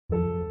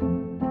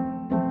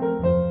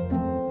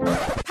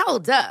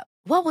Hold up.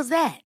 What was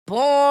that?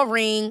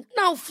 Boring.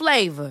 No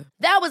flavor.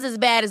 That was as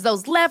bad as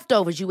those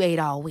leftovers you ate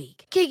all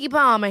week. Keke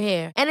Palmer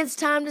here, and it's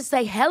time to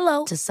say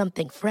hello to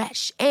something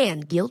fresh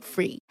and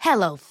guilt-free.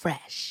 Hello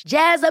Fresh.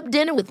 Jazz up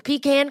dinner with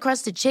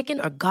pecan-crusted chicken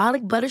or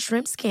garlic butter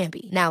shrimp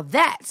scampi. Now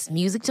that's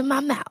music to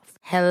my mouth.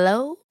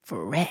 Hello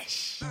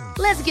Fresh.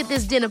 Let's get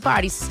this dinner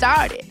party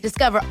started.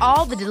 Discover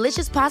all the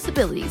delicious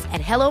possibilities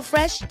at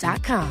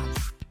hellofresh.com.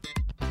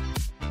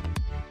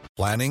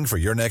 Planning for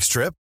your next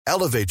trip?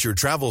 Elevate your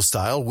travel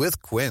style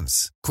with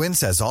Quince.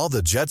 Quince has all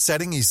the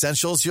jet-setting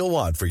essentials you'll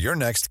want for your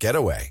next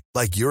getaway,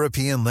 like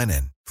European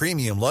linen,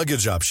 premium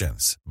luggage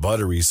options,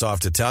 buttery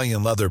soft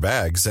Italian leather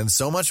bags, and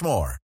so much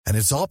more. And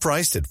it's all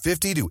priced at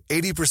 50 to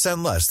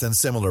 80% less than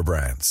similar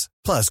brands.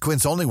 Plus,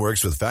 Quince only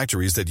works with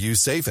factories that use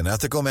safe and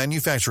ethical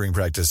manufacturing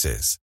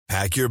practices.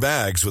 Pack your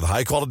bags with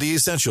high-quality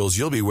essentials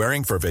you'll be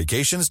wearing for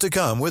vacations to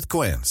come with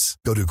Quince.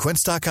 Go to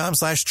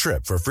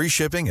quince.com/trip for free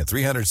shipping and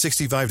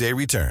 365-day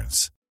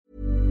returns.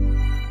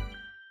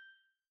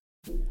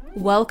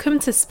 Welcome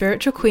to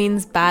Spiritual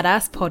Queen's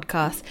Badass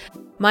Podcast.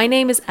 My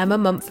name is Emma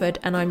Mumford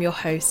and I'm your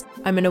host.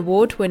 I'm an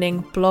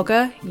award-winning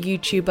blogger,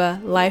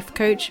 YouTuber, life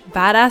coach,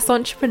 badass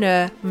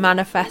entrepreneur,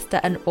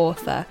 manifester, and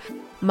author.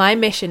 My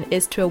mission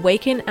is to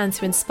awaken and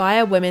to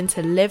inspire women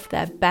to live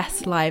their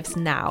best lives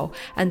now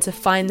and to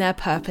find their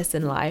purpose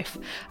in life.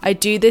 I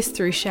do this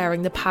through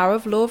sharing the power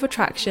of law of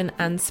attraction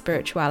and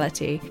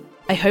spirituality.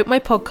 I hope my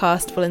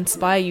podcast will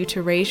inspire you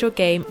to raise your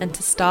game and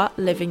to start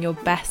living your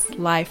best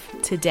life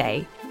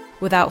today.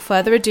 Without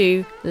further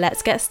ado,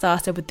 let's get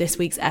started with this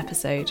week's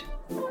episode.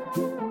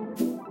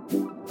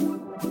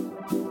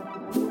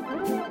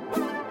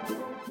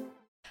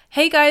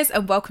 Hey guys,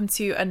 and welcome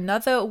to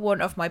another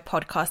one of my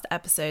podcast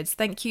episodes.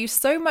 Thank you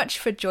so much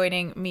for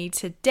joining me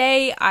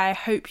today. I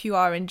hope you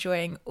are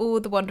enjoying all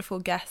the wonderful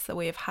guests that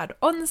we have had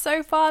on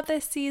so far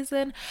this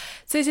season.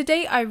 So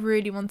today I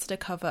really wanted to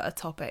cover a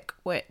topic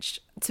which,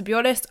 to be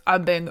honest,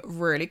 I'm being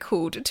really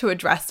called to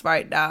address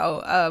right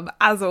now,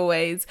 as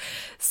always.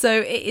 So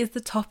it is the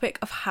topic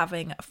of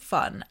having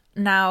fun.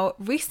 Now,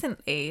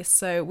 recently,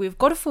 so we've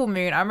got a full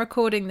moon. I'm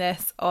recording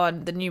this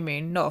on the new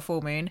moon, not a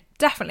full moon,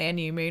 definitely a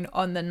new moon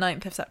on the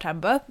 9th of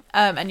September.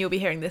 And you'll be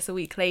hearing this a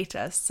week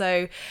later.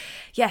 So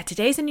yeah,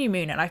 today's a new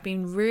moon and I've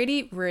been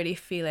really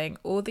feeling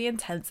all the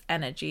intense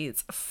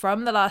energies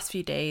from the last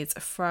few days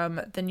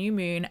from the new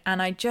moon.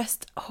 And I've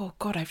just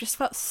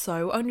felt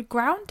so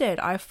ungrounded.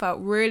 I felt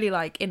really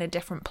like in a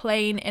different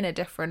plane, in a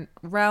different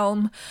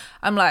realm.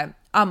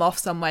 I'm off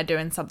somewhere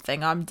doing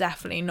something. I'm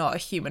definitely not a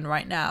human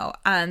right now.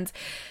 And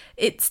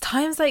it's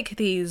times like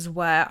these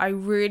where I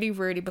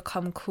really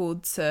become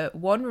called to,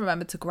 one,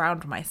 remember to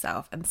ground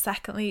myself, and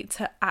secondly,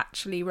 to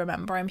actually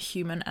remember I'm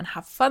human and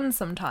have fun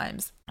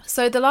sometimes.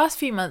 So the last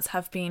few months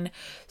have been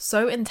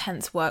so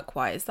intense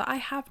work-wise that I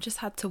have just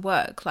had to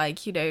work.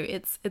 Like, you know,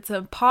 it's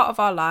a part of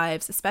our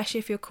lives, especially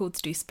if you're called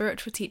to do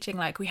spiritual teaching.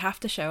 Like, we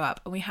have to show up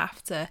and we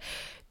have to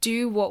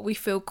do what we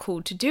feel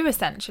called to do,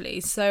 essentially.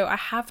 So I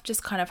have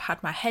just kind of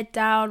had my head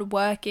down,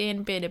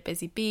 working, being a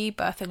busy bee,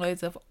 birthing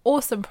loads of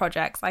awesome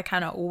projects I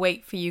cannot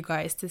wait for you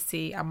guys to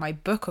see, and my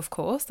book, of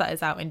course, that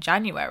is out in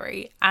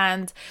January.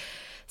 And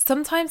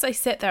sometimes I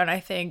sit there and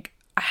I think,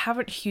 I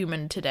haven't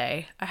humaned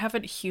today. I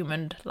haven't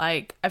humaned.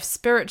 Like, I've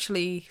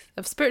spiritually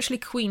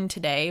queened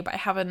today, but I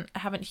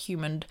haven't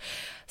humaned.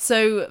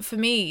 So for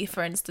me,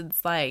 for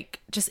instance,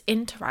 like, just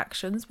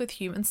interactions with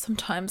humans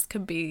sometimes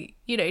can be,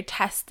 you know,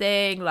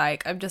 testing.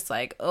 Like, I'm just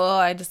like, oh,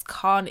 I just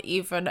can't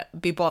even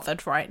be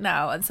bothered right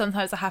now. And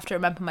sometimes I have to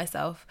remind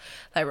myself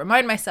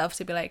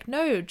to be like,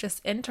 no,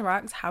 just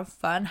interact, have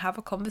fun, have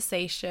a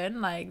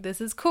conversation. Like, this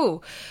is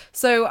cool.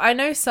 So I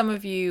know some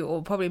of you,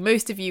 or probably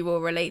most of you,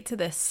 will relate to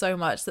this so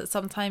much that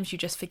sometimes you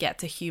just forget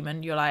to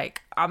human. You're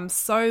like, I'm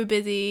so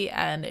busy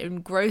and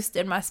engrossed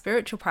in my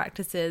spiritual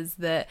practices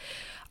that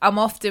I'm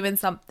off doing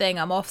something,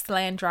 I'm off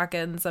slaying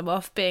dragons, I'm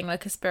off being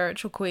like a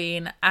spiritual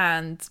queen,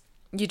 and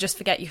you just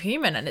forget you're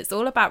human. And it's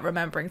all about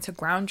remembering to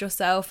ground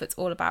yourself. It's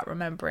all about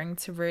remembering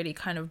to really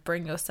kind of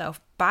bring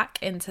yourself back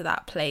into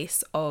that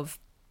place of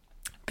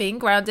being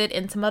grounded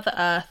into Mother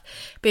Earth,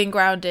 being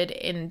grounded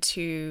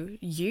into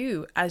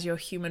you as your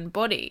human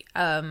body,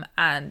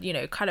 and, you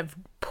know, kind of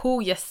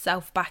pull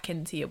yourself back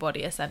into your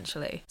body,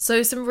 essentially.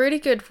 So some really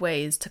good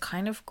ways to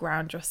kind of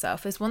ground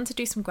yourself is, one, to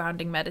do some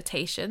grounding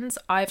meditations.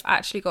 I've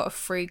actually got a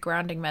free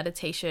grounding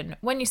meditation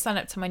when you sign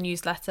up to my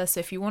newsletter. So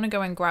if you want to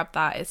go and grab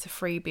that, it's a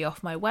freebie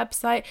off my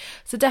website.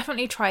 So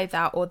definitely try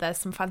that. Or there's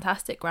some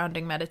fantastic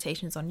grounding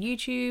meditations on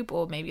YouTube,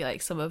 or maybe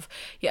like some of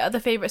your other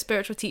favorite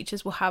spiritual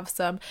teachers will have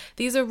some.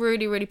 These are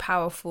really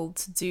powerful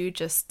to do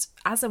just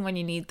as and when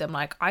you need them.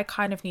 Like, I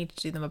kind of need to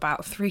do them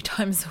about 3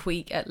 times a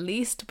week at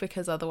least,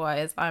 because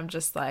otherwise I'm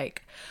just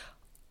like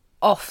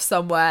off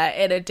somewhere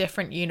in a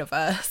different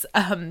universe.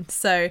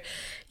 So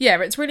yeah,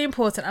 it's really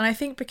important. And I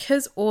think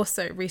because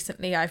also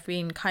recently I've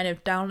been kind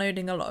of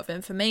downloading a lot of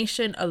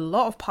information, a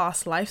lot of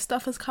past life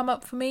stuff has come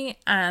up for me,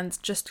 and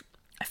just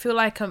I feel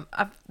like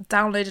I've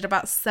downloaded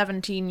about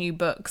 17 new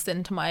books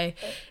into my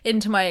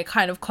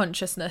kind of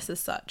consciousness as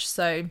such.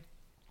 So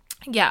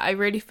yeah, I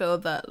really feel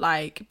that,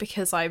 like,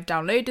 because I've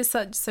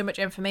downloaded so much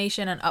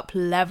information and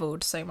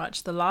up-leveled so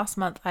much, the last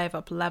month I have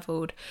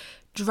up-leveled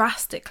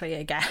drastically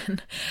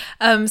again.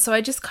 So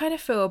I just kind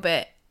of feel a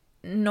bit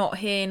not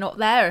here, not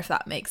there, if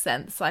that makes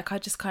sense. Like, I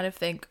just kind of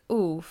think,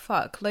 oh,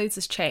 fuck, loads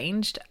has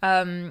changed.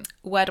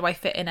 Where do I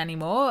fit in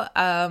anymore?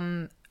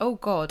 Oh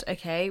God,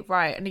 okay,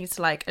 right, I need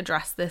to like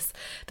address this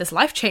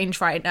life change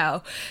right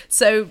now.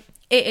 So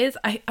it is,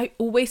 I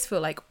always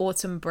feel like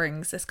autumn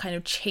brings this kind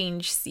of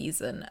change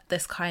season,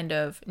 this kind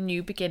of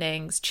new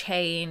beginnings,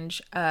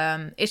 change.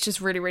 It's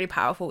just really, really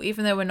powerful.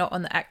 Even though we're not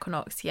on the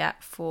equinox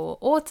yet for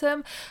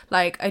autumn,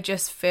 like I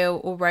just feel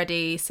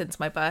already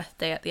since my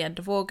birthday at the end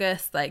of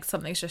August, like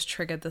something's just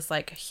triggered this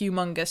like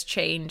humongous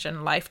change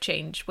and life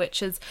change,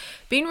 which has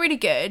been really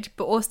good,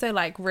 but also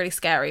like really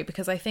scary,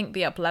 because I think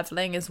the up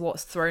leveling is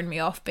what's thrown me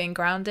off being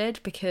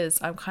grounded,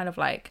 because I'm kind of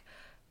like,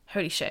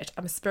 holy shit,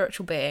 I'm a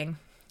spiritual being.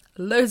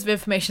 Loads of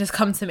information has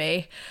come to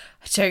me.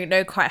 I don't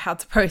know quite how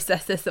to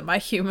process this in my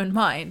human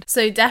mind.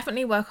 So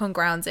definitely work on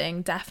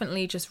grounding.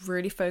 Definitely just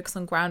really focus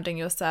on grounding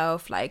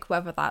yourself, like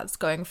whether that's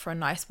going for a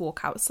nice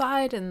walk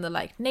outside in the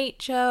like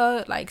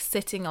nature, like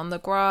sitting on the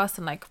grass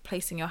and like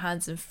placing your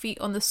hands and feet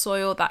on the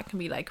soil. That can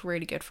be like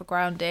really good for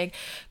grounding.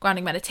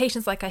 Grounding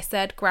meditations, like I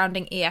said,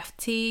 grounding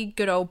EFT.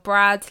 Good old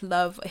Brad,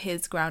 love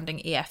his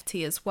grounding EFT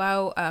as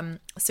well.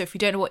 So if you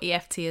don't know what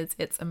EFT is,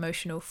 it's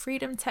emotional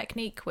freedom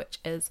technique, which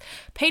is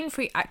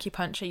pain-free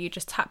acupuncture. You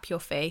just tap your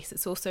face.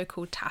 It's also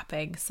called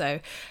tapping.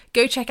 So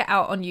go check it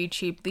out on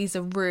YouTube. These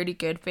are really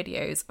good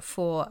videos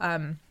for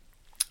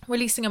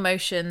releasing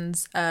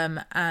emotions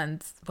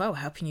and, well,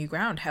 helping you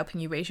ground,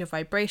 helping you raise your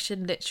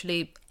vibration.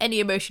 Literally any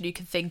emotion you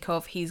can think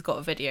of, he's got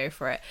a video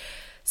for it.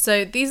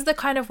 So these are the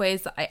kind of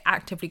ways that I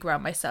actively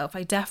ground myself.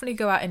 I definitely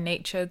go out in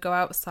nature, go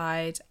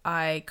outside.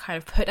 I kind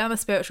of put down the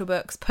spiritual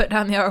books, put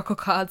down the oracle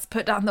cards,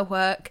 put down the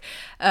work,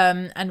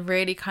 and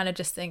really kind of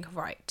just think,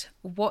 right,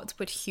 what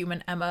would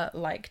human Emma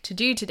like to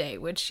do today?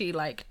 Would she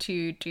like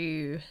to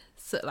do...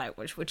 So, like,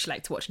 would you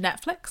like to watch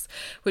Netflix?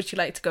 Would you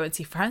like to go and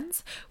see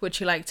friends?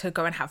 Would you like to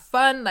go and have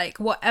fun? Like,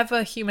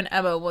 whatever human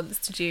Emma wants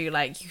to do,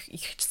 like, you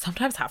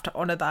sometimes have to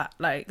honor that.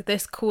 Like,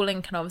 this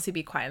calling can obviously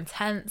be quite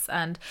intense,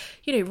 and,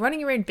 you know, running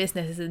your own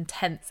business is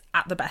intense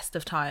at the best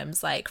of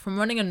times. Like, from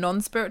running a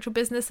non-spiritual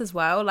business as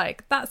well,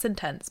 like, that's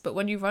intense. But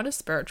when you run a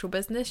spiritual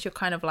business, you're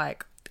kind of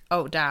like,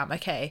 oh, damn,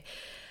 okay.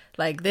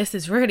 Like, this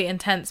is really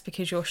intense,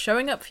 because you're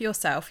showing up for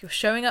yourself, you're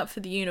showing up for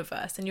the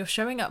universe, and you're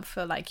showing up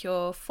for like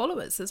your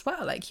followers as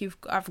well. Like,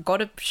 I've got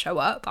to show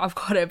up, I've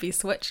got to be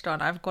switched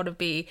on, I've got to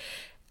be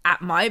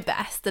at my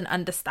best and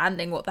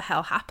understanding what the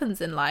hell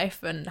happens in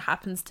life and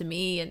happens to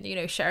me, and, you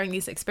know, sharing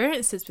these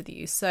experiences with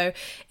you. So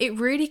it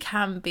really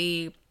can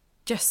be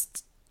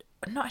just...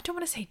 No, I don't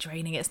want to say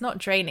draining. It's not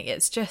draining.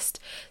 It's just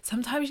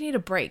sometimes you need a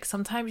break.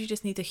 Sometimes you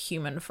just need to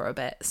human for a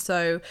bit.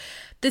 So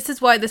this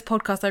is why this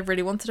podcast, I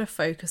really wanted to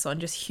focus on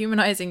just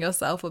humanizing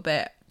yourself a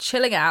bit,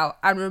 chilling out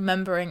and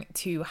remembering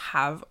to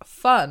have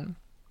fun.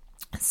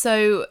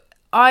 So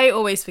I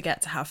always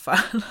forget to have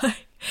fun.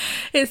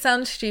 It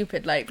sounds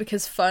stupid, like,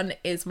 because fun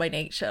is my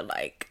nature.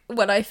 Like,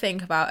 when I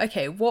think about,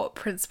 okay, what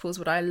principles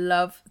would I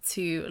love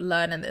to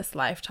learn in this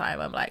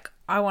lifetime? I'm like,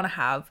 I want to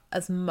have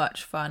as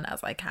much fun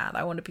as I can.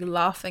 I want to be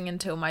laughing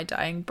until my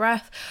dying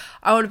breath.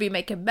 I want to be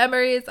making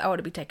memories. I want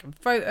to be taking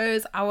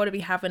photos. I want to be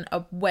having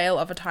a whale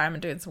of a time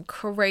and doing some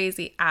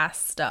crazy ass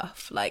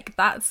stuff. Like,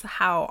 that's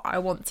how I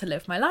want to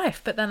live my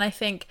life. But then I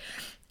think,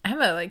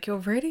 Emma, like, you're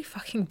really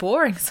fucking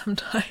boring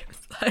sometimes.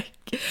 Like,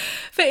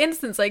 for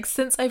instance, like,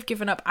 since I've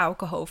given up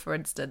alcohol, for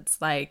instance,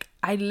 like,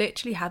 I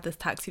literally had this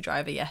taxi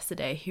driver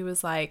yesterday who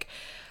was like,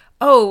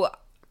 oh,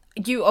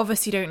 you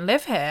obviously don't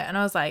live here. And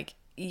I was like,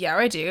 yeah,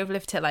 I do. I've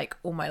lived here like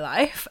all my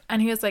life.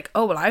 And he was like,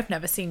 oh, well, I've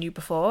never seen you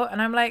before.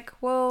 And I'm like,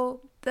 well,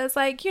 there's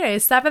like, you know,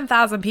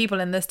 7,000 people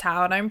in this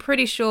town. I'm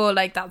pretty sure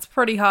like that's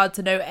pretty hard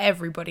to know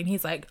everybody. And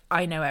he's like,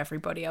 I know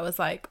everybody. I was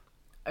like,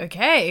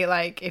 okay,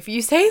 like, if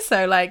you say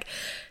so. Like,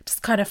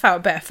 just kind of felt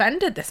a bit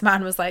offended. This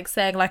man was like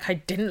saying like I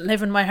didn't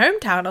live in my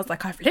hometown. I was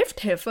like, I've lived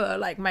here for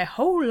like my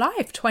whole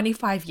life,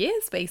 25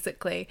 years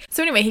basically.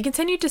 So anyway, he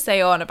continued to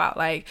say on about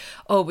like,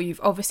 oh, well,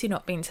 you've obviously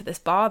not been to this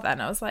bar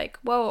then. I was like,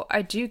 well,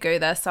 I do go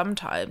there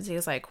sometimes. He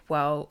was like,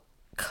 well,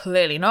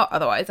 clearly not,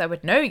 otherwise I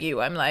would know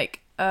you. I'm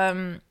like,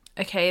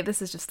 okay,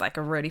 this is just like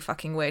a really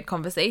fucking weird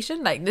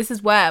conversation. Like, this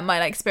is where my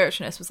like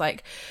spiritualness was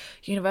like,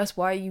 universe,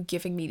 why are you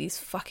giving me these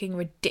fucking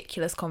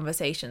ridiculous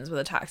conversations with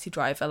a taxi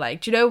driver?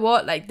 Like, do you know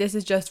what? Like, this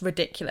is just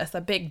ridiculous.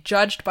 I'm being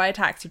judged by a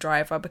taxi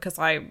driver because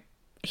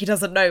he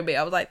doesn't know me.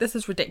 I was like, this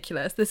is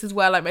ridiculous. This is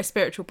where like my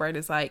spiritual brain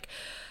is like,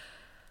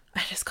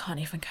 I just can't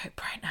even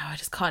cope right now. I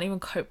just can't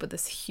even cope with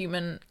this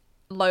human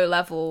low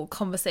level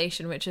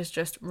conversation, which is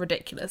just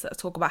ridiculous. Let's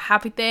talk about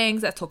happy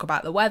things. Let's talk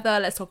about the weather.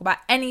 Let's talk about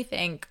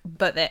anything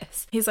but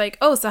this. He's like,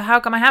 oh, so how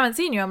come I haven't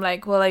seen you? I'm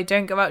like, well, I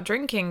don't go out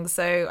drinking,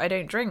 so I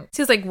don't drink. So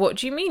he was like, what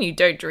do you mean you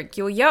don't drink?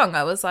 You're young.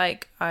 I was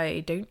like,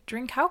 I don't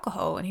drink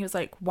alcohol. And he was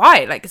like,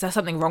 why? Like, is there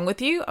something wrong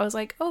with you? I was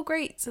like, oh,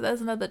 great. So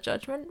there's another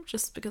judgment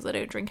just because I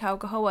don't drink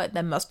alcohol.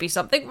 There must be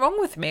something wrong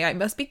with me. I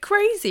must be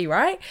crazy,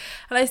 right?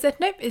 And I said,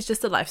 nope, it's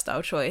just a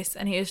lifestyle choice.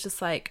 And he was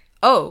just like,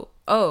 oh,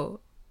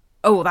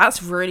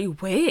 that's really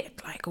weird.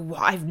 Like,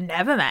 what? I've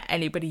never met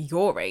anybody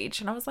your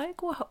age. And I was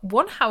like, well,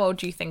 one, how old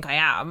do you think I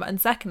am? And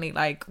secondly,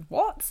 like,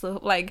 what? So,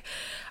 like,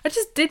 I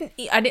just didn't,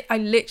 I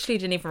literally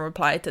didn't even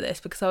reply to this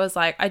because I was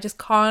like, I just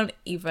can't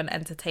even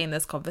entertain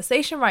this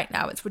conversation right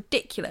now. It's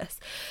ridiculous.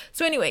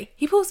 So anyway,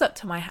 he pulls up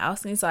to my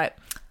house and he's like,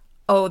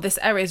 oh, this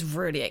area is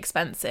really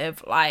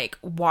expensive. Like,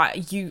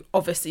 why? You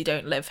obviously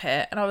don't live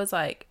here. And I was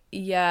like,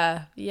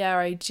 yeah,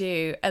 I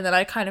do. And then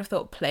I kind of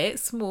thought, play it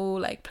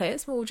small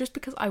just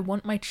because I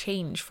want my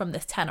change from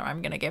this tenner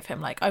I'm going to give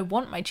him. Like, I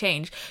want my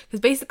change because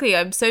basically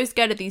I'm so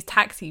scared of these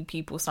taxi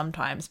people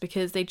sometimes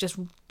because they just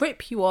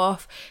rip you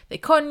off, they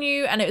con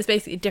you, and it was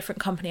basically a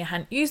different company I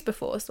hadn't used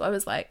before. So I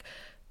was like,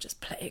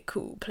 just play it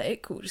cool,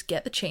 just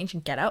get the change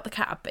and get out the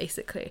cab,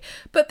 basically.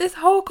 But this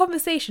whole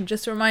conversation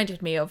just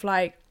reminded me of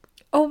like,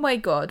 oh my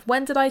God,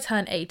 when did I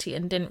turn 80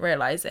 and didn't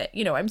realise it?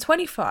 You know, I'm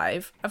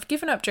 25, I've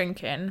given up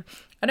drinking,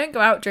 I don't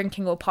go out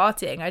drinking or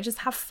partying, I just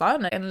have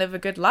fun and live a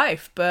good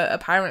life. But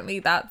apparently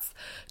that's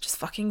just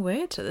fucking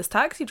weird to this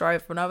taxi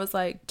driver. And I was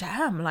like,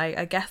 damn, like,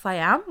 I guess I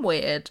am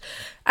weird.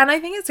 And I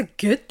think it's a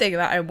good thing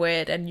that I'm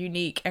weird and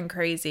unique and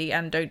crazy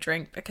and don't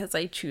drink because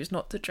I choose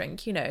not to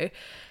drink, you know.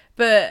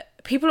 But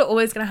people are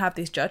always going to have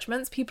these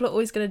judgments. People are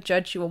always going to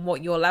judge you on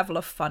what your level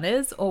of fun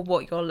is or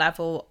what your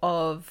level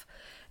of,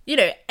 you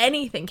know,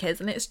 anything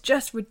is, and it's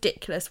just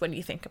ridiculous when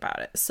you think about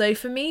it. So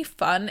for me,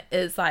 fun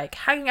is like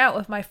hanging out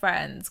with my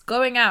friends,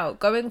 going out,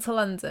 going to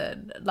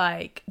London,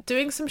 like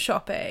doing some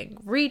shopping,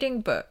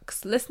 reading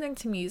books, listening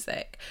to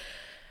music,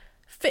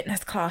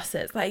 fitness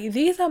classes. Like,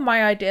 these are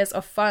my ideas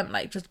of fun.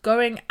 Like, just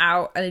going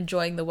out and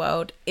enjoying the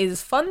world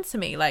is fun to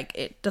me. Like,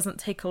 it doesn't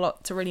take a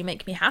lot to really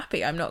make me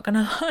happy, I'm not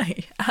gonna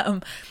lie.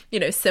 You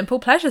know, simple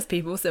pleasures,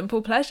 people,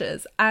 simple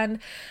pleasures. And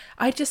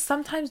I just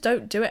sometimes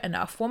don't do it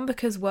enough. One,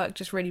 because work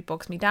just really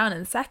bogs me down,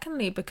 and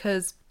secondly,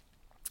 because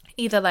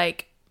either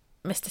like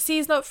Mr.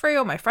 C's not free,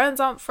 or my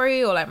friends aren't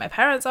free, or like my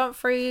parents aren't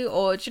free,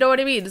 or do you know what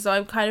I mean? So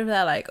I'm kind of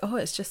there like, oh,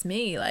 it's just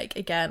me. Like,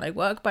 again, I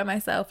work by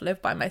myself,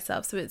 live by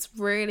myself. So it's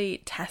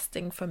really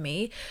testing for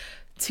me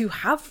to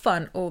have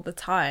fun all the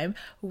time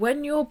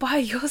when you're by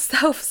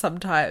yourself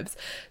sometimes.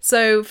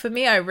 So for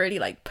me, I really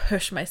like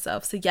push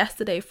myself. So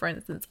yesterday, for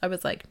instance, I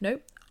was like,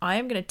 nope, I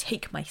am going to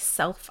take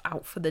myself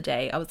out for the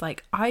day. I was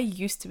like, I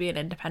used to be an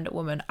independent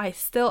woman. I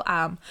still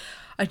am.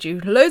 I do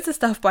loads of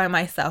stuff by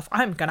myself.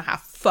 I'm going to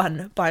have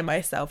fun by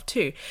myself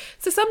too.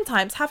 So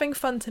sometimes having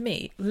fun to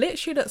me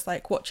literally looks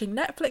like watching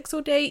Netflix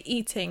all day,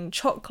 eating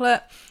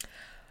chocolate,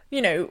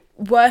 you know,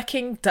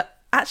 working.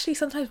 Actually,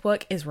 sometimes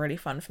work is really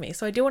fun for me.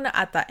 So I do want to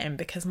add that in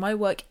because my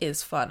work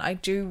is fun. I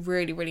do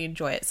really, really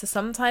enjoy it. So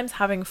sometimes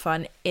having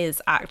fun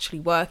is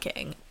actually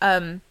working.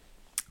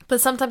 But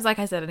sometimes, like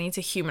I said, I need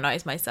to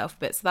humanize myself a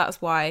bit. So that's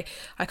why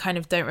I kind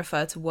of don't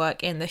refer to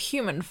work in the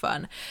human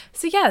fun.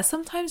 So yeah,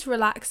 sometimes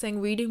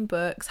relaxing, reading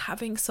books,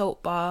 having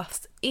salt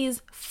baths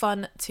is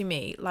fun to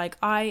me. Like,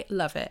 I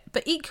love it.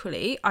 But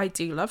equally, I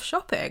do love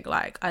shopping.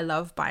 Like, I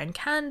love buying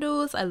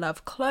candles, I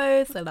love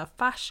clothes, I love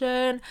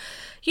fashion.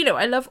 You know,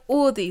 I love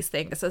all these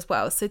things as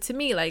well. So to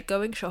me, like,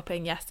 going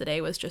shopping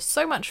yesterday was just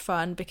so much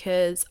fun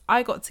because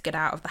I got to get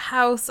out of the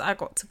house, I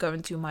got to go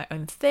and do my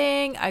own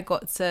thing, I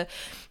got to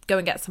go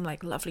and get some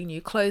like lovely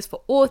new clothes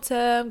for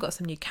autumn, got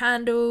some new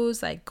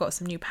candles, like got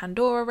some new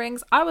Pandora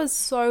rings. I was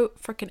so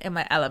freaking in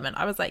my element.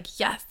 I was like,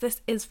 yes, this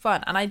is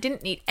fun. And I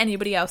didn't need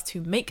anybody else to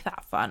make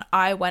that fun.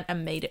 I went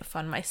and made it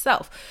fun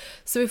myself.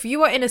 So if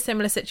you are in a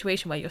similar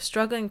situation where you're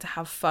struggling to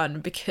have fun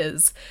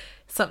because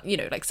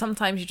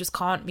sometimes you just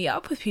can't meet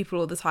up with people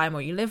all the time,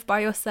 or you live by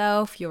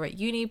yourself, you're at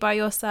uni by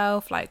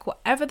yourself, like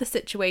whatever the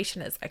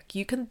situation is, like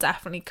you can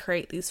definitely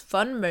create these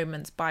fun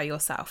moments by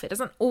yourself. It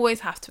doesn't always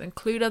have to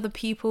include other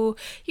people.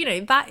 You know,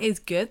 that is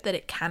good that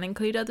it can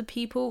include other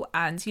people,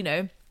 and you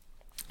know,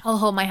 I'll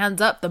hold my hands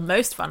up, the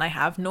most fun I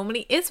have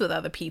normally is with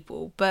other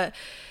people. But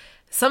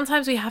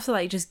sometimes we have to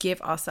like just give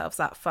ourselves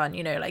that fun,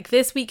 you know, like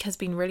this week has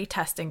been really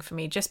testing for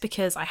me just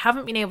because I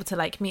haven't been able to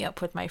like meet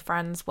up with my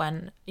friends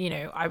when, you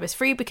know, I was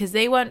free because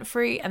they weren't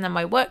free, and then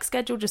my work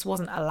schedule just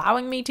wasn't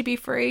allowing me to be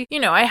free. You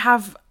know, I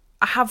have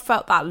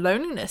felt that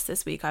loneliness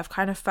this week. I've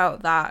kind of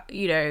felt that,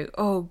 you know,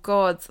 oh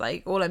God,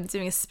 like all I'm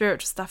doing is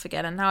spiritual stuff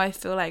again, and now I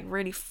feel like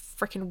really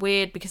freaking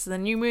weird because of the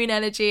new moon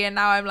energy, and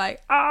now I'm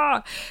like,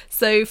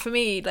 so for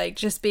me, like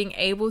just being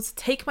able to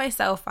take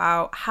myself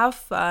out, have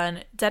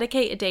fun,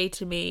 dedicate a day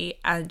to me,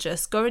 and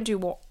just go and do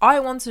what I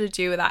wanted to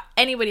do without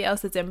anybody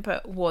else's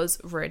input was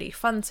really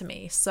fun to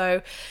me.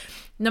 So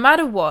no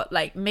matter what,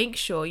 like make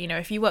sure, you know,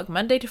 if you work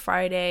Monday to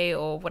Friday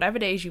or whatever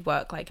days you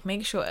work, like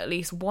make sure at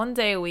least one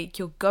day a week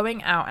you're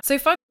going out. So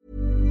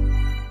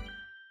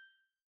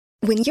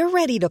When you're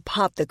ready to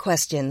pop the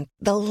question,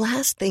 the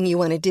last thing you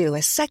want to do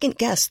is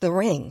second-guess the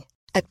ring.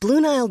 At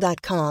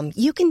BlueNile.com,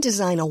 you can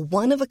design a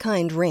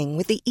one-of-a-kind ring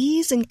with the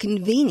ease and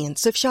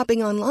convenience of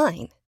shopping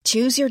online.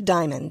 Choose your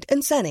diamond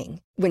and setting.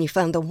 When you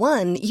find the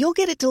one, you'll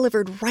get it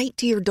delivered right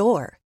to your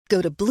door.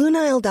 Go to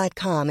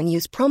BlueNile.com and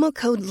use promo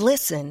code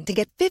LISTEN to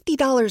get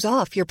 $50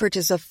 off your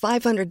purchase of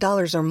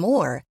 $500 or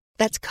more.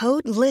 That's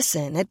code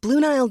LISTEN at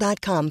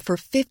BlueNile.com for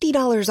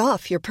 $50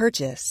 off your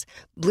purchase.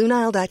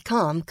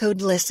 BlueNile.com,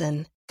 code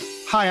LISTEN.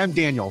 Hi, I'm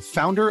Daniel,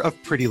 founder of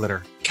Pretty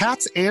Litter.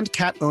 Cats and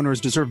cat owners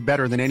deserve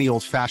better than any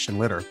old-fashioned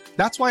litter.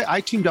 That's why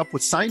I teamed up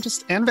with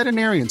scientists and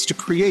veterinarians to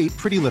create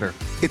Pretty Litter.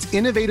 Its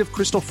innovative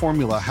crystal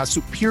formula has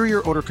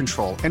superior odor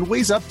control and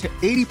weighs up to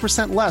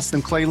 80% less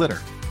than clay litter.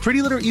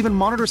 Pretty Litter even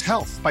monitors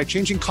health by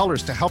changing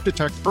colors to help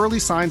detect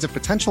early signs of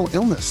potential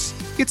illness.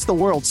 It's the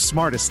world's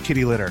smartest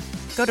kitty litter.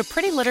 Go to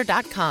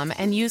prettylitter.com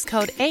and use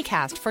code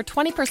ACAST for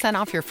 20%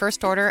 off your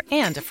first order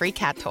and a free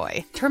cat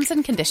toy. Terms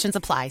and conditions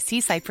apply.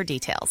 See site for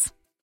details.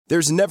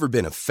 There's never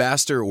been a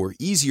faster or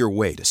easier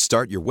way to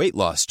start your weight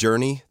loss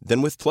journey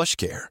than with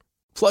PlushCare.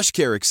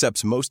 PlushCare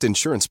accepts most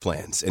insurance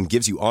plans and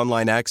gives you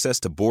online access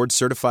to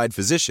board-certified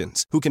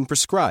physicians who can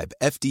prescribe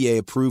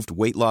FDA-approved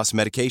weight loss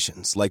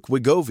medications like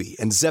Wegovy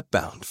and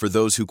Zepbound for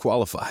those who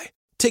qualify.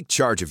 Take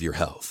charge of your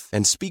health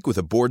and speak with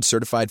a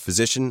board-certified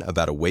physician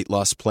about a weight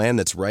loss plan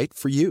that's right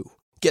for you.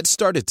 Get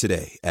started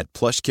today at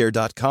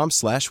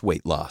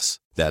plushcare.com/weight loss.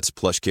 That's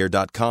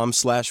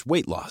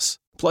plushcare.com/weight loss.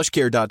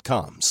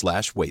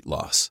 plushcare.com/weight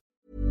loss.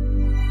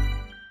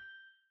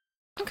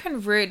 You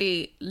can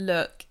really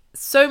look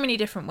so many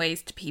different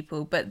ways to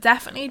people, but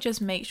definitely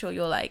just make sure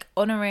you're like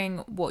honoring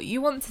what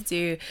you want to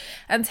do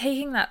and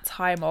taking that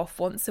time off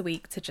once a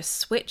week to just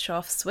switch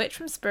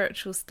from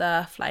spiritual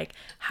stuff, like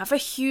have a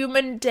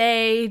human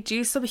day,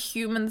 do some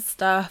human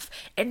stuff,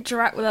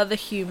 interact with other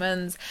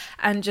humans,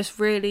 and just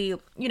really,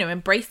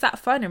 embrace that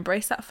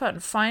fun,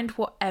 find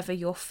whatever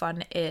your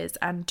fun is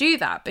and do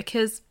that.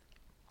 Because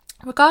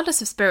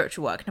regardless of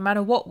spiritual work, no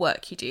matter what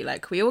work you do,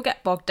 like we all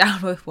get bogged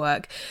down with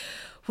work.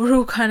 We're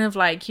all kind of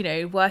like,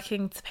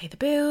 working to pay the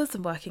bills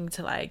and working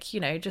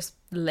to just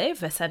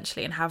live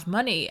essentially and have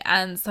money.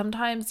 And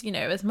sometimes,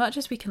 as much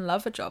as we can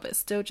love a job, it's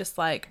still just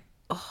like,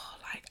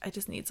 I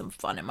just need some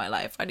fun in my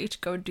life. I need to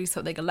go and do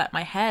something and let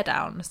my hair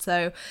down.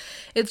 So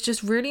it's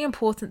just really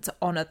important to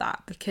honor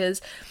that, because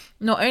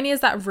not only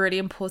is that really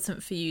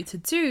important for you to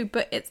do,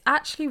 but it's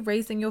actually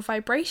raising your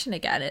vibration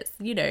again. It's,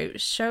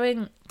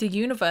 showing the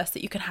universe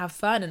that you can have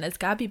fun. And as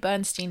Gabby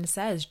Bernstein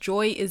says,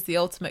 joy is the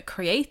ultimate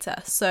creator.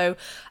 So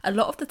a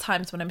lot of the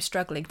times when I'm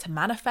struggling to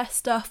manifest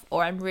stuff,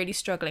 or I'm really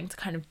struggling to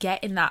kind of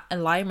get in that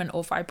alignment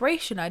or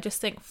vibration, I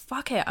just think,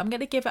 fuck it, I'm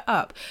going to give it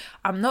up.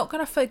 I'm not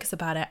going to focus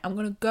about it. I'm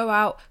going to go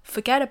out,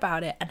 forget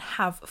about it, and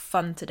have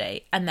fun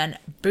today. And then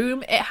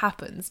boom, it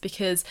happens,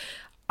 because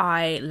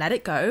I let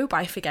it go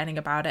by forgetting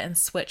about it and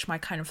switch my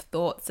kind of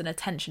thoughts and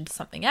attention to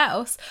something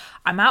else.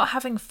 I'm out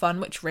having fun,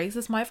 which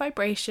raises my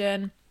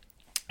vibration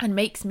and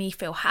makes me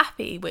feel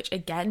happy, which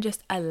again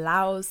just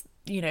allows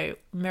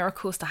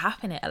miracles to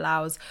happen. It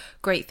allows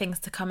great things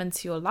to come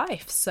into your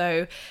life.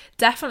 So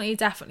definitely,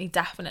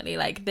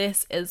 like,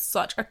 this is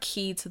such a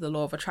key to the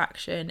law of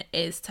attraction,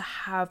 is to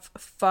have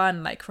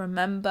fun. Like,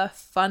 remember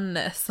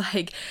funness.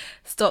 Like,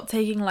 stop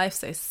taking life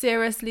so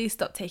seriously,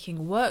 stop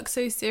taking work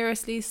so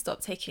seriously,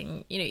 stop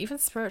taking even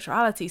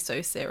spirituality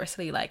so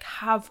seriously. Like,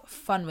 have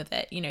fun with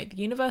it. The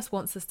universe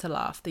wants us to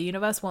laugh, the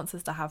universe wants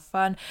us to have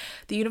fun,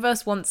 the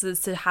universe wants us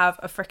to have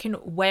a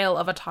freaking whale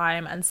of a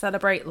time and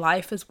celebrate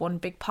life as one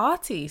big party.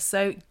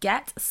 So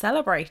get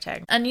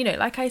celebrating. And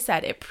like I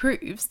said, it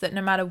proves that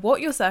no matter what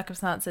your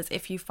circumstances,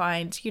 if you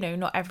find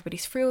not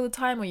everybody's free all the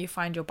time, or you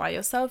find you're by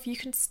yourself, you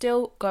can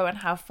still go and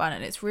have fun.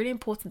 And it's really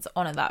important to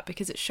honor that,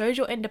 because it shows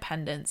your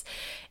independence.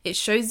 It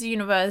shows the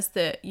universe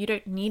that you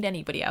don't need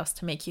anybody else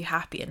to make you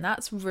happy. And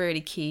that's really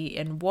key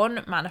in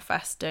one,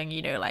 manifesting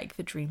like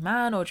the dream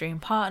man or dream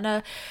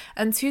partner,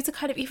 and two, to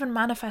kind of even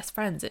manifest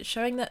friends. It's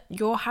showing that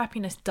your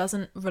happiness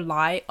doesn't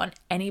rely on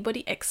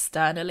anybody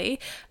externally.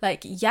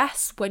 Like,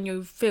 yes, when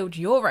you've filled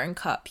your own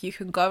cup, you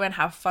can go and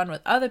have fun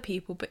with other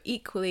people, but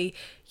equally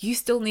you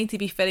still need to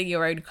be filling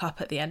your own cup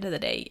at the end of the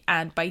day.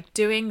 And by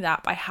doing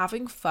that, by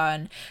having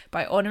fun,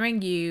 by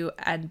honoring you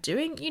and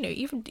doing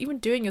even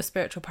doing your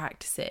spiritual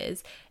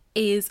practices,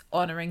 is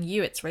honoring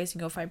you. It's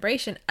raising your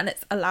vibration, and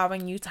it's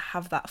allowing you to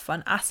have that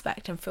fun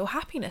aspect and feel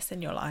happiness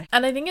in your life.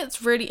 And I think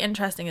it's really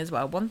interesting as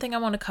well. One thing I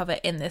want to cover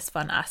in this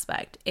fun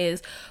aspect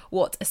is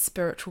what a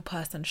spiritual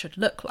person should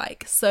look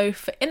like. So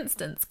for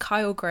instance,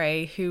 Kyle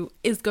Gray, who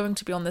is going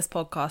to be on this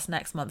podcast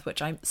next month,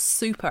 which I'm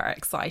super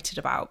excited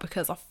about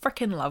because I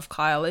freaking love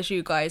Kyle, as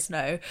you guys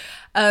know.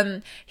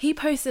 He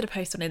posted a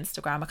post on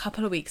Instagram a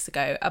couple of weeks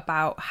ago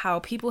about how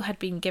people had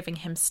been giving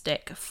him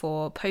stick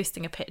for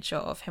posting a picture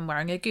of him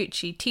wearing a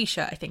Gucci t-shirt,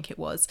 I think it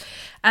was.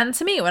 And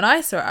to me, when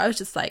I saw it, I was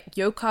just like,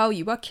 yo, Kyle,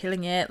 you are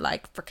killing it.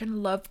 Like,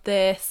 freaking love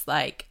this.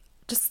 Like,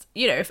 just,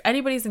 you know, if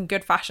anybody's in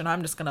good fashion,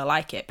 I'm just gonna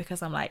like it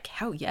because I'm like,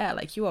 hell yeah,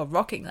 like you are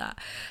rocking that.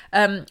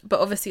 But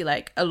obviously,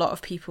 like a lot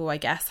of people, I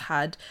guess,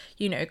 had,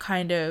 you know,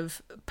 kind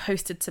of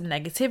posted some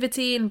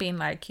negativity and being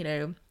like, you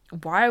know,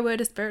 why would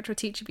a spiritual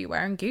teacher be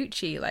wearing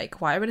Gucci? Like,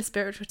 why would a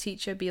spiritual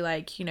teacher be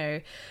like, you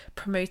know,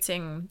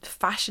 promoting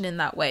fashion in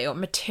that way or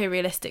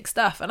materialistic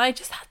stuff? And I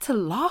just had to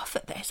laugh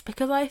at this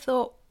because I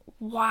thought,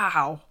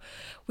 wow,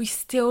 we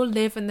still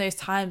live in those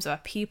times where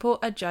people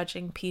are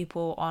judging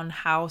people on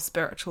how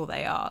spiritual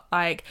they are.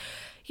 Like,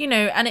 you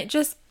know, and it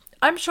just,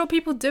 I'm sure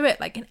people do it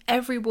like in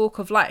every walk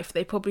of life.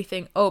 They probably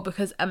think, oh,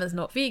 because Emma's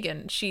not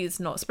vegan, she's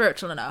not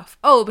spiritual enough.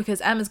 Oh, because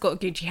Emma's got a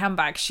Gucci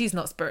handbag, she's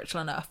not spiritual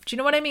enough. Do you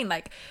know what I mean?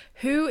 Like,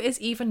 who is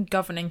even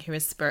governing who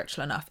is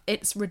spiritual enough?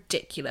 It's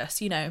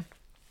ridiculous, you know.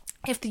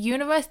 If the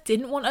universe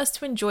didn't want us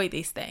to enjoy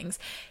these things,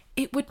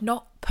 it would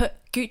not put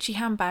Gucci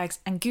handbags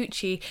and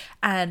Gucci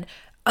and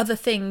other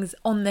things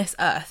on this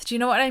earth. Do you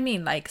know what I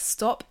mean? Like,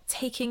 stop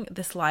taking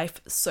this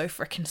life so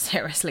freaking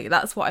seriously.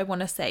 That's what I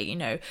want to say. You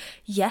know,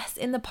 yes,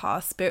 in the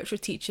past, spiritual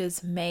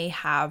teachers may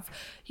have,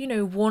 you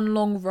know, worn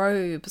long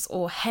robes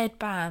or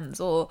headbands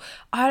or,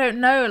 I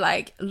don't know,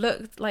 like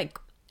looked like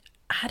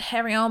had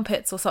hairy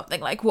armpits or something,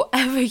 like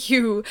whatever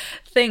you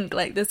think,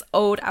 like this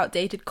old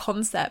outdated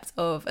concept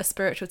of a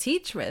spiritual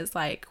teacher is.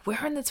 Like,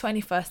 we're in the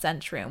 21st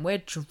century and we're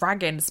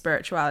dragging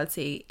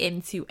spirituality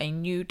into a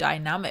new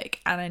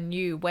dynamic and a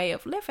new way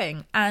of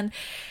living. And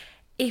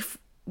if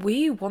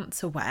we want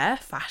to wear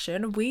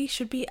fashion, we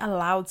should be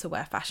allowed to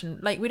wear fashion.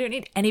 Like, we don't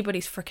need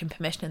anybody's freaking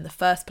permission in the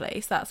first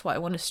place. That's what I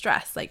want to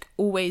stress. Like,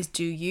 always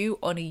do you,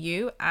 honor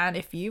you. And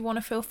if you want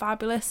to feel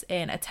fabulous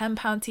in a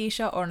 £10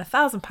 t-shirt or in a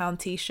 £1,000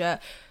 t-shirt,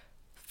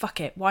 fuck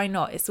it, why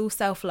not? It's all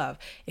self-love.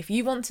 If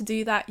you want to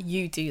do that,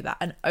 you do that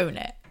and own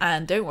it.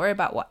 And don't worry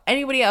about what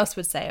anybody else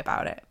would say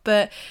about it.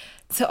 But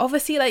to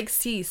obviously like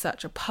see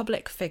such a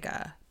public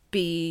figure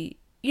be,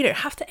 you know,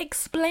 have to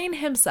explain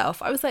himself,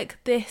 I was like,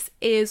 this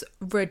is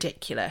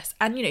ridiculous.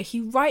 And, you know,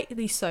 he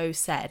rightly so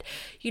said,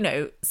 you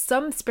know,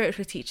 some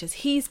spiritual teachers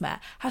he's met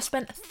have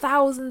spent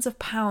thousands of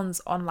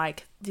pounds on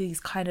like these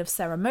kind of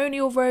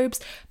ceremonial robes,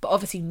 but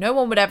obviously no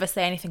one would ever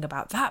say anything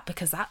about that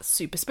because that's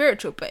super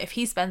spiritual. But if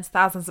he spends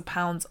thousands of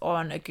pounds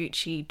on a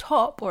Gucci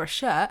top or a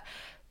shirt,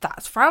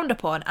 that's frowned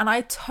upon. And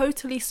I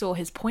totally saw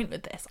his point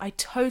with this. I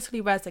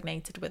totally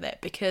resonated with it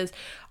because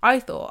I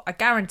thought, I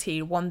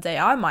guarantee one day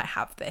I might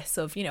have this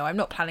of, you know, I'm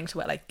not planning to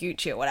wear like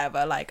Gucci or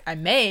whatever, like I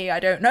may, I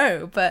don't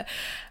know, but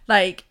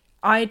like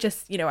I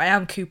just, you know, I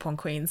am coupon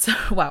queen, so,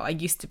 well, I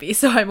used to be,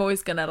 so I'm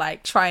always gonna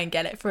like try and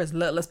get it for as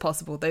little as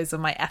possible. Those are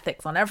my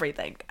ethics on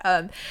everything.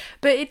 But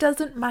it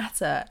doesn't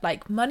matter.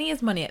 Like, money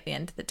is money at the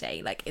end of the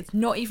day. Like, it's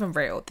not even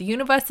real. The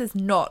universe is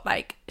not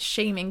like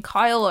shaming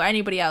Kyle or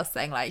anybody else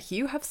saying like,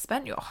 you have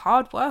spent your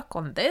hard work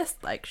on this,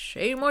 like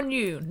shame on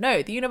you.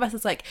 No, the universe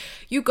is like,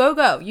 you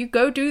go, you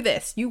go do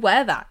this, you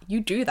wear that,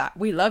 you do that.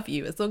 We love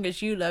you as long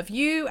as you love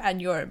you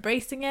and you're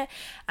embracing it.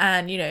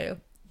 And, you know,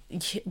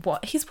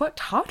 what, he's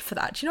worked hard for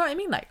that. Do you know what I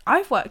mean? Like,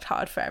 I've worked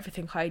hard for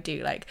everything I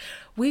do. Like,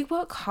 we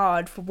work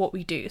hard for what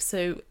we do,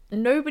 so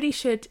nobody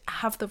should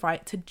have the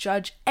right to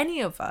judge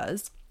any of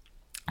us,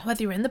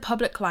 whether you're in the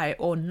public light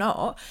or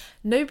not.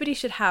 Nobody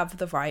should have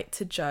the right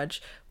to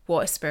judge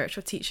what a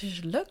spiritual teacher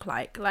should look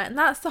like. And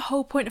that's the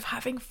whole point of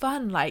having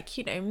fun, like,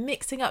 you know,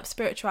 mixing up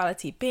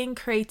spirituality, being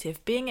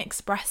creative, being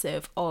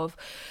expressive of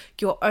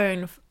your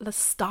own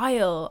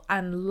style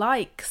and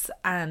likes.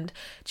 And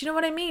do you know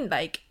what I mean?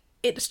 Like,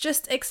 it's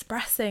just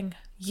expressing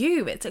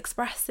you, it's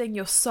expressing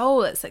your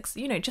soul. It's,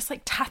 you know, just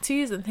like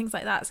tattoos and things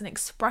like that. It's an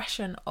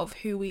expression of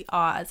who we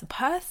are as a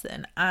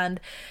person, and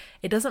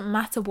it doesn't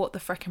matter what the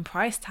freaking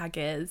price tag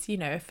is. You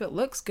know, if it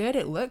looks good,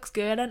 it looks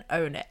good, and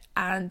own it.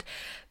 And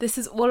this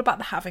is all about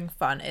the having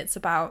fun. It's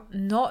about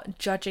not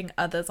judging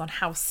others on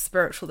how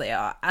spiritual they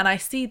are. And I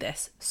see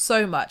this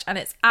so much, and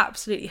it's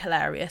absolutely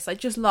hilarious. I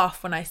just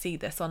laugh when I see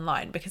this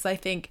online because I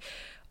think,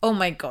 oh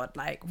my God,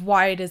 like,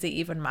 why does it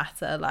even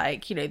matter?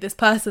 Like, you know, this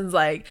person's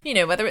like, you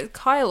know, whether it's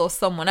Kyle or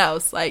someone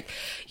else, like,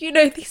 you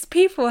know, these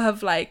people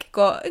have like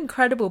got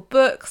incredible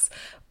books,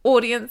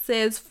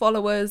 audiences,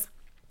 followers.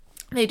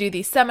 They do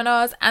these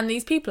seminars, and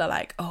these people are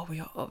like, oh,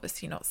 we are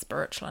obviously not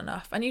spiritual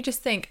enough. And you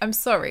just think, I'm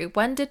sorry,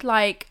 when did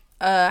like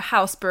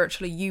How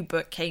Spiritual Are You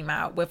book came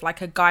out with like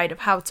a guide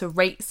of how to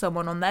rate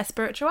someone on their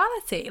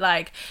spirituality?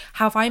 Like,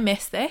 have I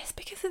missed this?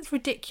 Because it's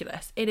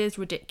ridiculous. It is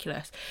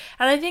ridiculous.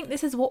 And I think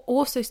this is what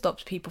also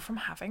stops people from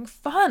having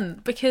fun,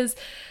 because,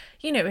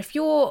 you know, if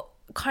you're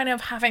kind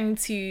of having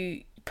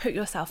to put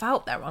yourself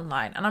out there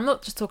online, and I'm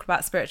not just talking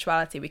about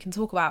spirituality, we can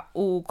talk about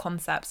all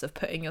concepts of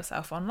putting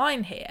yourself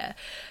online here,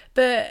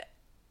 but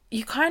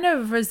you kind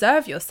of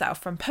reserve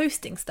yourself from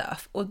posting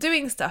stuff or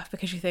doing stuff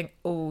because you think,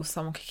 oh,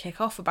 someone could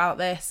kick off about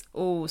this,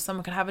 or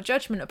someone could have a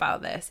judgment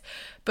about this.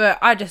 But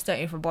I just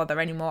don't even bother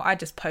anymore. I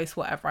just post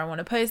whatever I want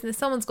to post, and if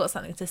someone's got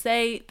something to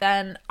say,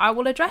 then I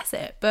will address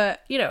it.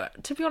 But, you know,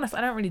 to be honest,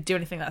 I don't really do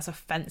anything that's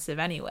offensive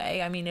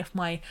anyway. I mean, if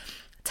my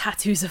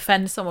tattoos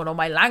offend someone or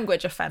my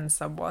language offends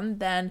someone,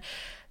 then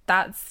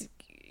that's,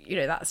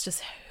 that's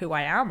just who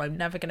I am. I'm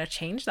never going to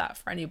change that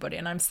for anybody,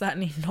 and I'm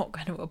certainly not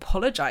going to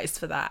apologize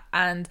for that.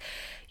 And,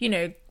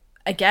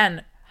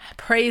 again,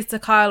 praise to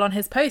Kyle on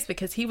his post,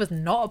 because he was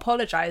not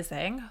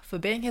apologizing for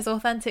being his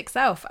authentic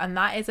self, and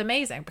that is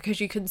amazing, because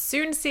you can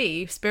soon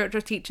see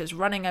spiritual teachers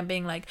running and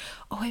being like,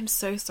 oh, I'm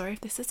so sorry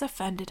if this has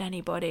offended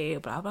anybody,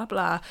 blah blah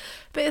blah.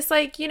 But it's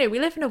like, we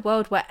live in a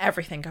world where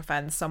everything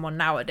offends someone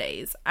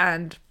nowadays,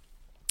 and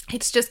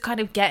it's just kind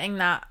of getting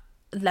that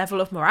level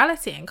of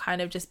morality and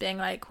kind of just being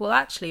like, well,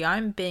 actually,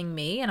 I'm being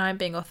me and I'm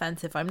being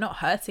authentic. I'm not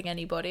hurting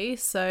anybody,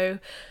 so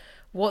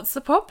what's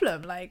the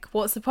problem? Like,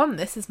 what's the problem?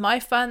 This is my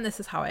fun. This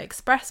is how I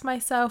express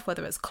myself,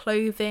 whether it's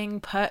clothing,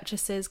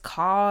 purchases,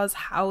 cars,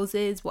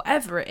 houses,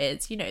 whatever it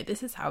is.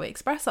 This is how we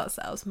express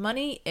ourselves.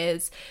 Money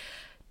is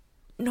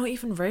not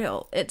even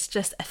real. It's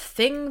just a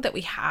thing that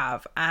we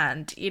have,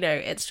 and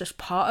it's just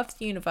part of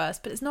the universe,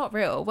 but it's not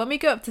real. When we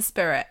go up to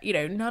spirit,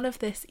 none of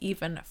this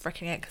even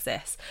freaking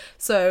exists.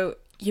 So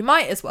you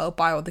might as well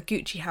buy all the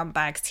Gucci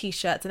handbags,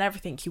 t-shirts and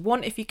everything you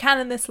want if you can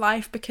in this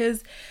life,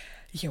 because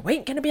you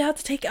ain't going to be able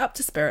to take it up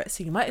to spirit,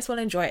 so you might as well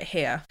enjoy it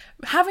here.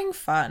 Having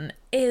fun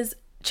is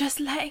just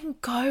letting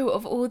go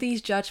of all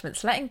these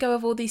judgments, letting go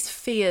of all these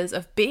fears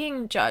of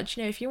being judged.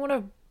 If you want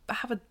to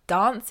have a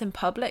dance in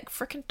public,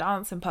 freaking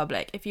dance in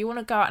public. If you want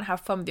to go out and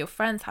have fun with your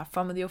friends, have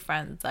fun with your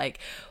friends. Like,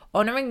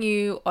 honoring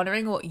you,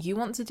 honoring what you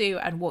want to do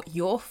and what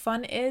your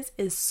fun is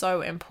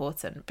so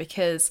important,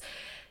 because,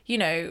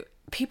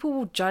 people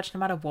will judge no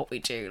matter what we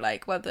do.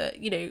 Like, whether,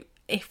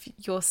 if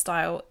your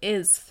style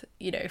is,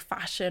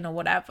 fashion or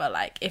whatever,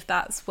 like, if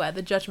that's where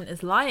the judgment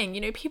is lying,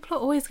 people are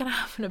always going to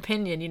have an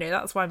opinion.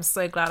 That's why I'm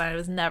so glad I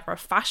was never a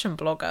fashion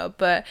blogger.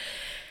 But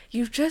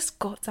you've just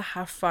got to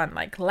have fun.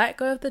 Like, let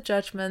go of the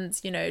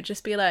judgments,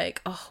 just be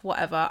like, oh,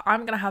 whatever,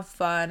 I'm going to have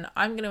fun.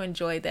 I'm going to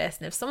enjoy this.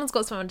 And if someone's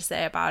got something to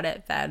say about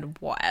it, then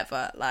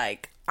whatever.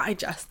 Like, I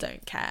just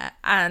don't care.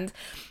 And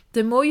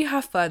the more you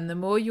have fun, the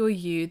more you're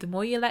you, the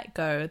more you let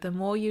go, the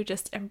more you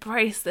just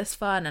embrace this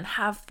fun and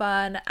have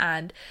fun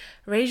and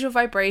raise your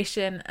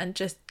vibration and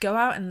just go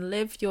out and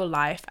live your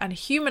life and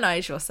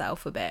humanize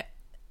yourself a bit,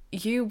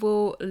 you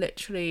will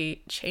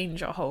literally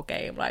change your whole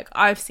game. Like,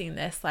 I've seen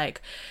this.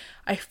 Like,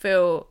 I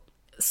feel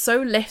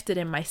so lifted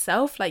in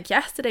myself. Like,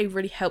 yesterday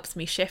really helps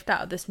me shift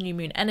out of this new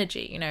moon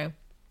energy.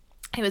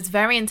 It was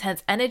very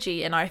intense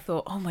energy, and I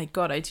thought, oh my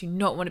God, I do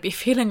not want to be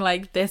feeling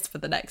like this for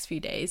the next few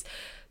days.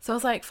 So I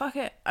was like, fuck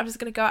it, I'm just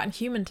going to go out and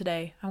human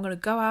today. I'm going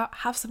to go out,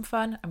 have some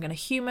fun, I'm going to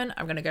human,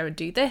 I'm going to go and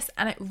do this.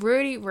 And it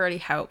really, really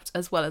helped,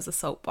 as well as a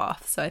salt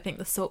bath. So I think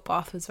the salt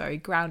bath was very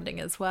grounding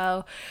as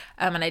well.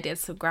 And I did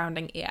some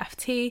grounding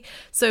EFT.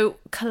 So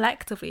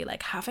collectively,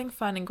 like, having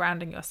fun and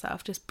grounding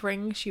yourself just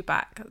brings you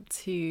back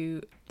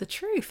to the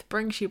truth,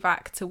 brings you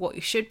back to what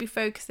you should be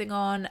focusing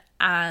on,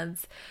 and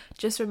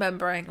just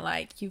remembering,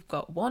 like, you've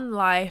got one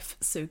life,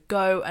 so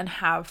go and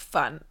have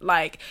fun.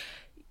 Like,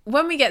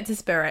 when we get to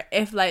spirit,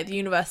 if like the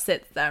universe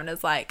sits there and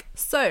is like,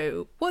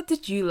 so what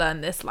did you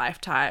learn this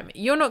lifetime?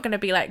 You're not going to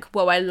be like,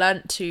 well, I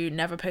learned to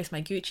never post my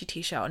Gucci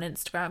t-shirt on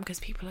Instagram, because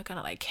people are going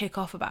to like kick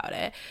off about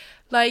it.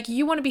 Like,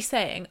 you want to be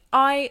saying,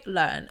 I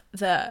learned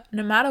that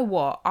no matter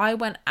what, I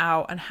went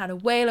out and had a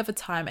whale of a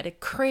time. I did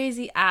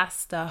crazy ass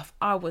stuff.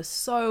 I was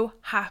so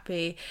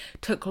happy,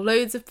 took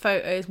loads of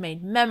photos,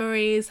 made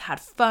memories, had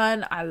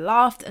fun. I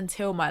laughed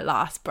until my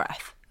last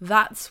breath.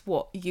 That's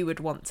what you would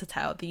want to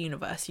tell the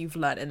universe you've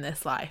learned in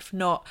this life.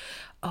 Not,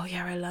 oh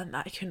yeah, I learned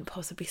that I couldn't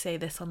possibly say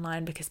this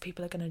online because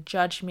people are going to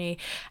judge me.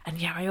 And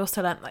yeah, I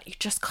also learned that you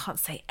just can't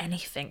say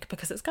anything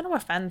because it's going to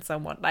offend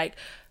someone. Like,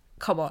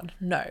 come on,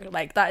 no.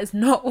 Like, that is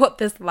not what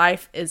this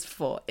life is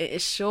for. It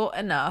is short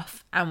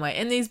enough, and we're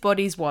in these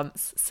bodies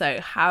once. So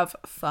have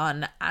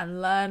fun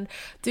and learn.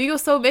 Do your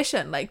soul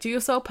mission. Like, do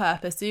your soul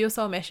purpose, do your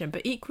soul mission.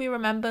 But equally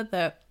remember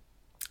that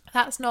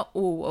that's not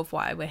all of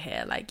why we're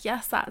here. Like,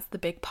 yes, that's the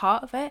big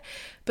part of it,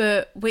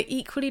 but we're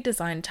equally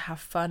designed to have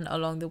fun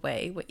along the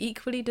way. We're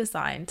equally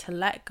designed to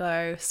let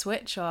go,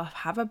 switch off,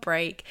 have a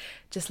break,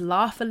 just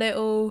laugh a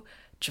little,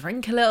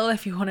 drink a little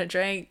if you want to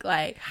drink,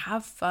 like,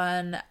 have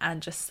fun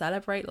and just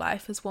celebrate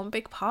life as one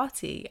big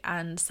party.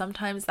 And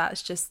sometimes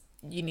that's just,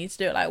 you need to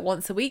do it like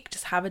once a week.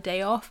 Just have a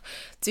day off,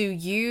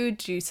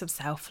 do some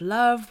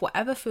self-love,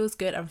 whatever feels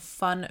good and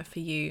fun for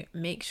you.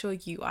 Make sure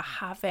you are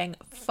having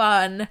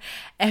fun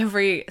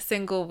every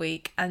single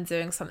week and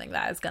doing something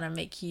that is going to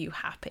make you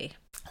happy.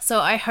 So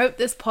I hope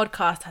this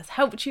podcast has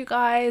helped you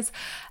guys.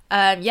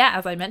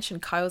 As I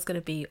mentioned, Kyle's going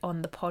to be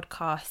on the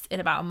podcast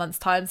in about a month's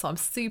time, so I'm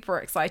super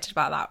excited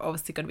about that. We're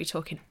obviously going to be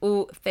talking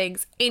all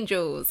things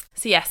angels.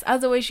 So yes,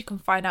 as always, you can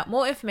find out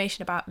more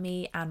information about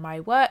me and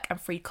my work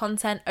and free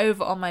content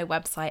over on my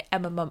website,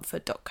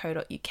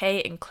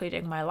 emmamumford.co.uk,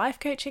 including my life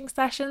coaching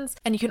sessions.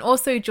 And you can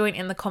also join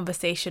in the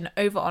conversation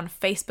over on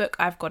Facebook.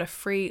 I've got a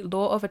free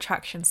Law of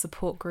Attraction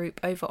support group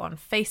over on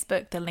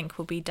Facebook. The link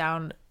will be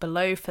down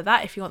below for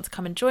that if you want to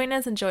come and join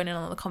us and join in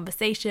on the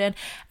conversation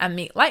and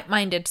meet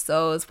like-minded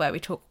souls, where we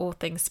talk all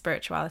things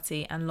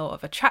spirituality and law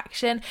of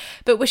attraction.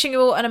 But wishing you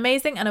all an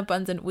amazing and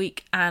abundant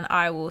week, and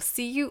I will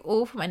see you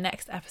all for my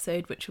next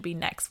episode, which will be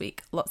next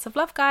week. Lots of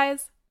love,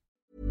 guys.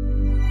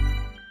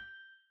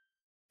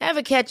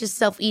 Ever catch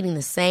yourself eating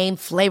the same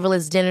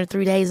flavorless dinner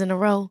 3 days in a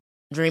row?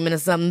 Dreaming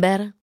of something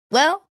better?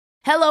 Well,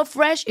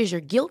 HelloFresh is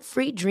your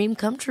guilt-free dream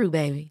come true,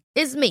 baby.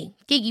 It's me,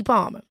 Keke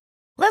Palmer.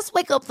 Let's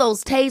wake up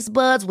those taste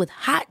buds with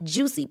hot,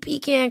 juicy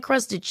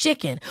pecan-crusted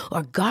chicken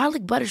or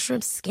garlic butter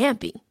shrimp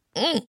scampi.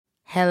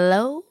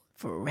 Hello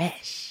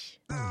Fresh.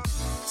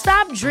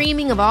 Stop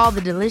dreaming of all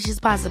the delicious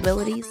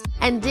possibilities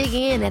and dig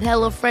in at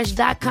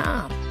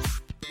HelloFresh.com.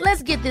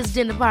 Let's get this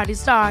dinner party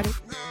started.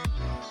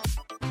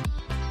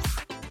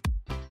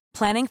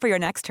 Planning for your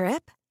next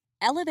trip?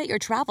 Elevate your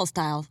travel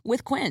style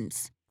with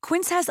Quince.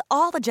 Quince has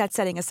all the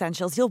jet-setting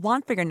essentials you'll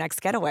want for your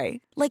next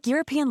getaway, like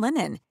European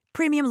linen,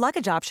 premium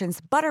luggage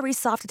options, buttery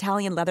soft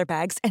Italian leather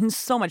bags, and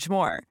so much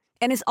more.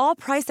 And is all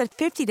priced at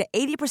 50 to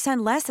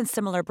 80% less than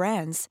similar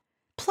brands.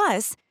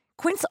 Plus,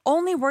 Quince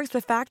only works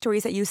with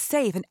factories that use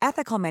safe and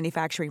ethical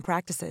manufacturing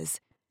practices.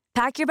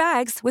 Pack your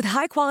bags with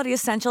high-quality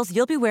essentials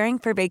you'll be wearing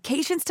for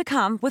vacations to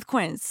come with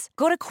Quince.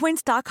 Go to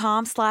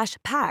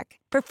quince.com/pack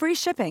for free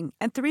shipping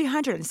and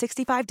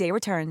 365-day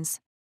returns.